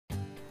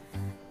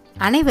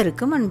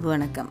அனைவருக்கும் அன்பு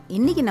வணக்கம்.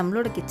 இன்னைக்கு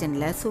நம்மளோட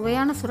கிச்சனில்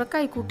சுவையான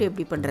சுரைக்காய் கூட்டு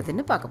எப்படி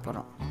பண்ணுறதுன்னு பார்க்க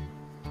போகிறோம்.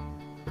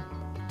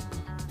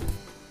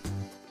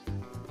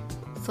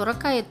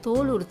 சுரைக்காயை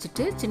தோல்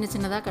உரிச்சிட்டு சின்ன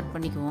சின்னதாக கட்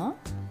பண்ணிக்குவோம்.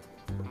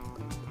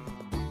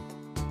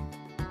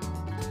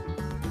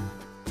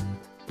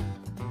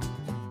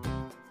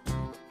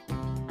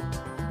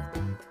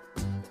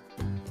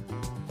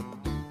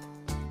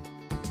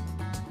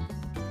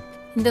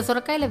 இந்த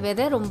சுரைக்காயில்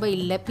விதை ரொம்ப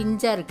இல்லை,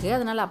 பிஞ்சாக இருக்குது,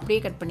 அதனால் அப்படியே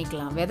கட்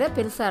பண்ணிக்கலாம். விதை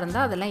பெருசாக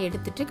இருந்தால் அதெல்லாம்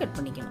எடுத்துகிட்டு கட்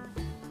பண்ணிக்கணும்.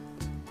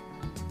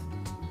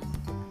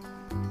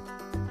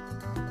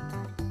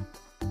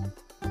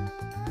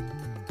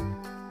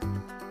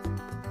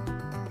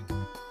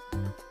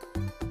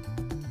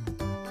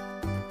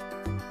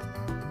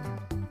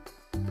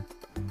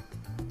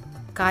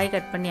 காய்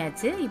கட்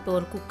பண்ணியாச்சு. இப்போ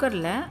ஒரு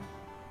குக்கரில்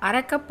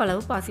 1/2 கப்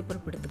அளவு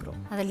பாசிப்பருப்பு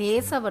எடுத்துக்கிறோம். அதை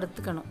லேசாக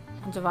வறுத்துக்கணும்.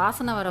 கொஞ்சம்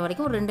வாசனை வர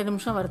வரைக்கும் ஒரு 2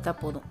 நிமிஷம் வறுத்தா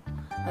போதும்.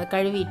 அதை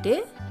கழுவிட்டு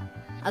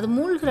அது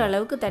மூழ்கிற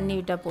அளவுக்கு தண்ணி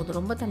விட்டால் போதும்.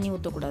 ரொம்ப தண்ணி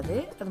ஊற்றக்கூடாது.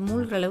 அது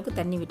மூழ்கிற அளவுக்கு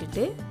தண்ணி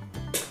விட்டுட்டு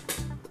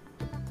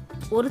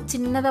ஒரு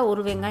சின்னதாக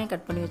ஒரு வெங்காயம்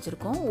கட் பண்ணி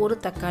வச்சுருக்கோம், ஒரு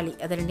தக்காளி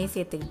அதை ரெண்டையும்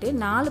சேர்த்துக்கிட்டு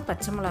 4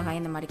 பச்சை மிளகாய்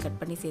இந்த மாதிரி கட்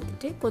பண்ணி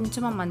சேர்த்துட்டு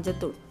கொஞ்சமாக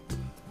மஞ்சத்தூள்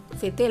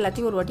சேர்த்து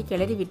எல்லாத்தையும் ஒரு வாட்டி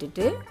கிளறி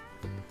விட்டுட்டு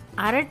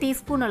 1/2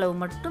 டீஸ்பூன் அளவு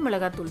மட்டும்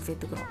மிளகாத்தூள்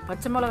சேர்த்துக்கிறோம்.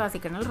 பச்சை மிளகா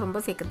சேர்க்கறனால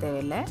ரொம்ப சேர்க்க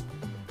தேவையில்லை.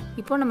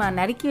 இப்போ நம்ம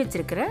நறுக்கி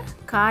வச்சுருக்கிற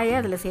காயை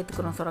அதில்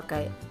சேர்த்துக்கிறோம்.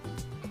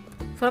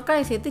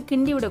 சுரைக்காயை சேர்த்து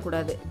கிண்டி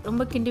விடக்கூடாது.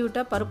 ரொம்ப கிண்டி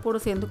விட்டால் பருப்போடு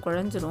சேர்ந்து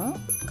குழஞ்சிரும்.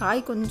 காய்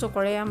கொஞ்சம்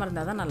குழையாமல்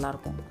இருந்தால் தான்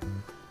நல்லாயிருக்கும்.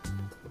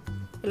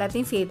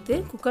 எல்லாத்தையும் சேர்த்து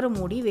குக்கரை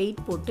மூடி வெயிட்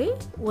போட்டு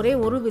ஒரே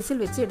ஒரு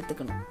விசில் வச்சு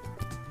எடுத்துக்கணும்.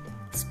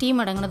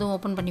 ஸ்டீம் அடங்கினதும்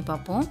ஓப்பன் பண்ணி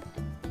பார்ப்போம்.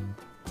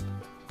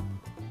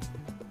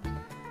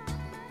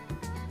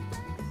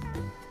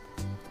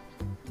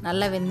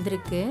 நல்லா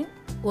வெந்திருக்கு.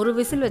 ஒரு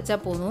விசில் வச்சா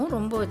போதும்,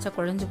 ரொம்ப வச்சா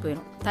குழஞ்சி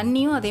போயிடும்.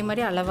 தண்ணியும் அதே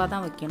மாதிரி அளவாக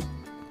தான் வைக்கணும்.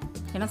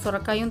 ஏன்னா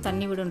சுரைக்காயும்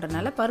தண்ணி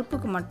விடுன்றனால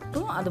பருப்புக்கு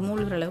மட்டும் அது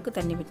மூழ்கிற அளவுக்கு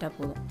தண்ணி விட்டால்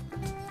போதும்.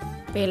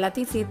 இப்போ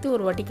எல்லாத்தையும் சேர்த்து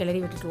ஒரு வாட்டி கிளறி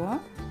விட்டுட்டுவோம்.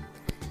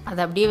 அதை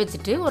அப்படியே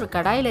வச்சுட்டு ஒரு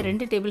கடாயில்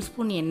 2 டேபிள்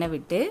ஸ்பூன் எண்ணெய்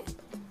விட்டு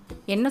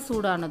எண்ணெய்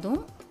சூடானதும்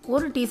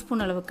 1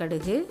 டீஸ்பூன் அளவு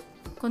கடுகு,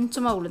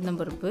 கொஞ்சமாக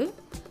உளுந்தம்பருப்பு,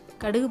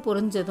 கடுகு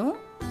பொரிஞ்சதும்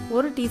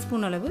 1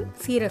 டீஸ்பூன் அளவு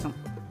சீரகம்,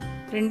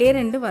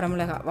 2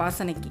 வரமிளகாய்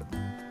வாசனைக்கு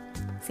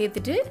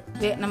சேர்த்துட்டு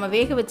நம்ம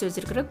வேக வச்சு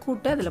வச்சுருக்கிற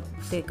கூட்டை அதில்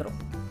சேர்க்குறோம்.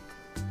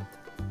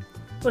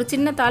 ஒரு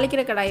சின்ன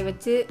தாளிக்கிற கடாயை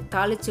வச்சு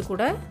தாளித்து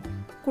கூட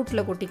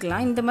கூட்டில்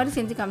கொட்டிக்கலாம். இந்த மாதிரி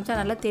செஞ்சு காமிச்சா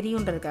நல்லா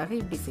தெரியுன்றதுக்காக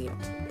இப்படி செய்யும்.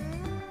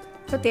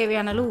 இப்போ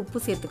தேவையான அளவு உப்பு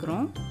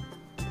சேர்த்துக்கிறோம்.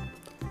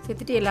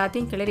 சேர்த்துட்டு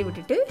எல்லாத்தையும் கிளறி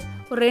விட்டுட்டு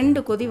ஒரு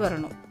 2 கொதி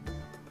வரணும்.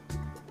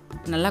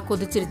 நல்லா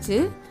கொதிச்சிருச்சு.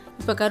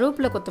 இப்போ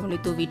கருவேப்பிலை கொத்தமல்லி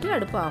தூவிட்டு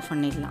அடுப்பை ஆஃப்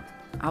பண்ணிடலாம்.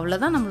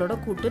 அவ்வளோதான், நம்மளோட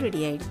கூட்டு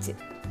ரெடி ஆகிடுச்சு.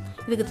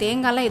 இதுக்கு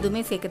தேங்காய்லாம்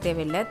எதுவுமே சேர்க்க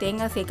தேவையில்லை.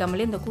 தேங்காய்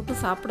சேர்க்காமலே இந்த கூட்டு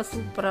சாப்பிட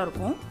சூப்பராக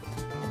இருக்கும்.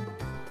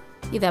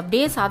 இது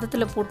அப்படியே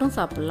சாதத்தில் போட்டும்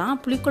சாப்பிட்லாம்.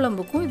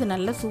 புளிக்குழம்புக்கும் இது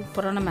நல்ல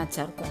சூப்பரான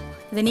மேட்சாக இருக்கும்.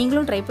 இதை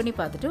நீங்களும் ட்ரை பண்ணி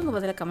பார்த்துட்டு உங்கள்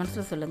பதில்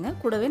கமெண்ட்ஸில் சொல்லுங்கள்.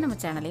 கூடவே நம்ம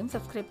சேனலையும்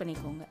சப்ஸ்கிரைப்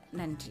பண்ணிக்கோங்க.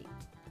 நன்றி.